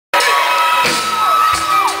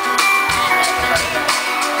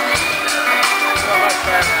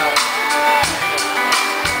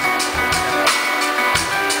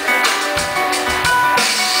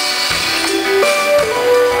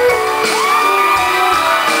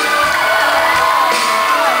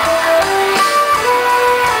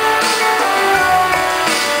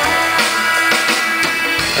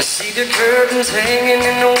the curtains hanging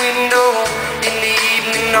in the window in the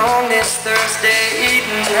evening on this Thursday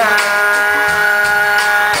night.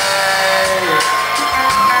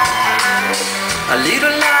 A little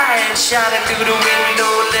light shining through the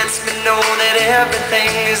window lets me know that everything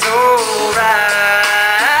is alright.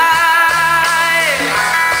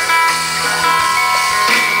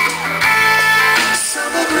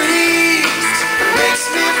 Summer breeze makes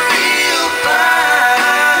me feel fine,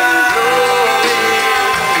 blowing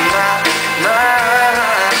my mind.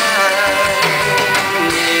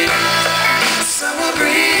 Yeah. Summer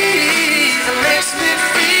breeze makes me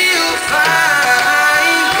feel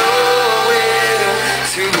fine, blowing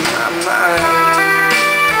through my mind.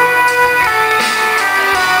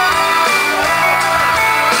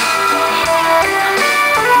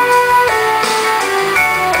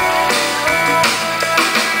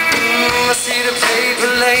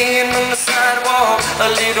 Laying on the sidewalk, a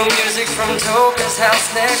little music from Toka's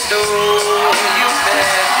house next door. You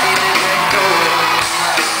bet he didn't go.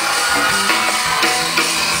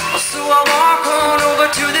 So I walk on over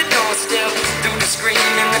to the doorstep, through the screen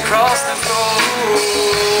and across the floor.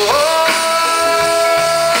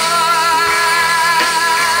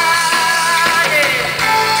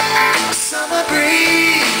 Yeah. Summer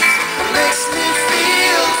breeze makes me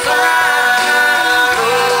feel fine.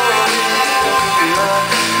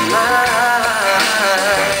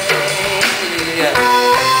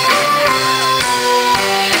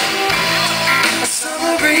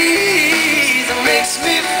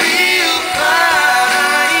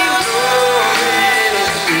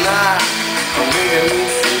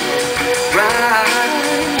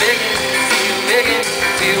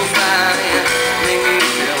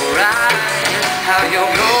 How you're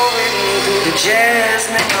going through the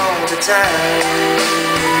jasmine all the time.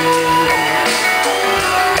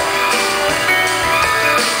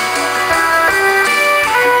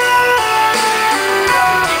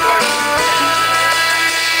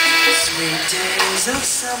 Sweet days of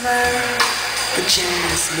summer, the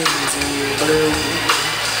jasmine's in bloom.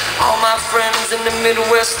 All my friends in the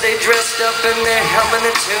Midwest, they dressed up and they're humming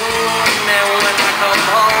a tune. And when I come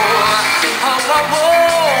home, oh, I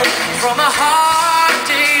woke from a hard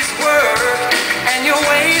day's work, and you're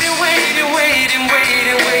waiting, waiting, waiting,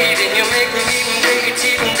 waiting, waiting. You make me even take it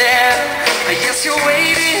even there. Yes, you're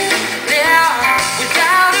waiting there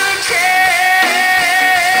without a care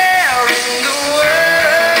in the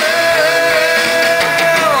world.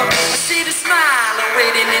 I see the smile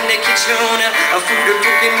waiting in the kitchen, a food are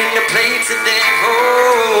cooking in the plates that they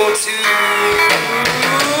hold to.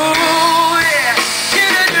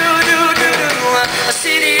 I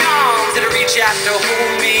see the arms that reach out to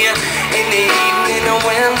hold me in the evening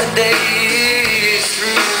when the day is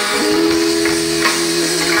through.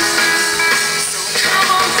 So come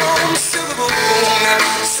on home, silver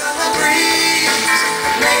moon, summer breeze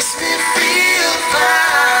makes me feel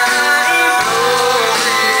fine,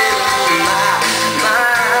 blowing my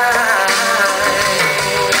mind.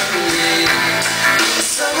 Yeah.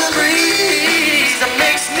 Summer breeze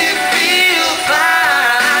makes me feel fine.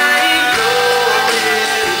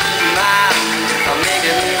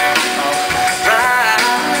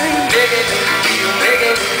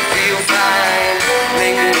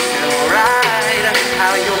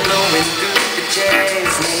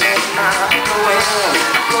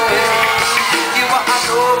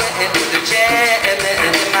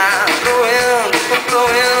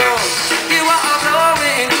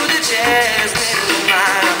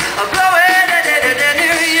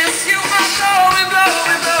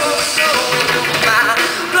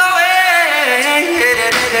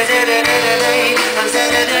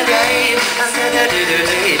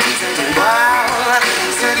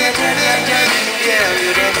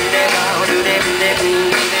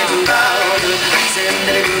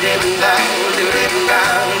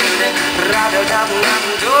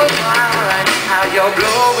 How you're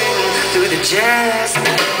blowing through the jasmine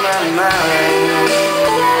in my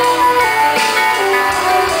mind.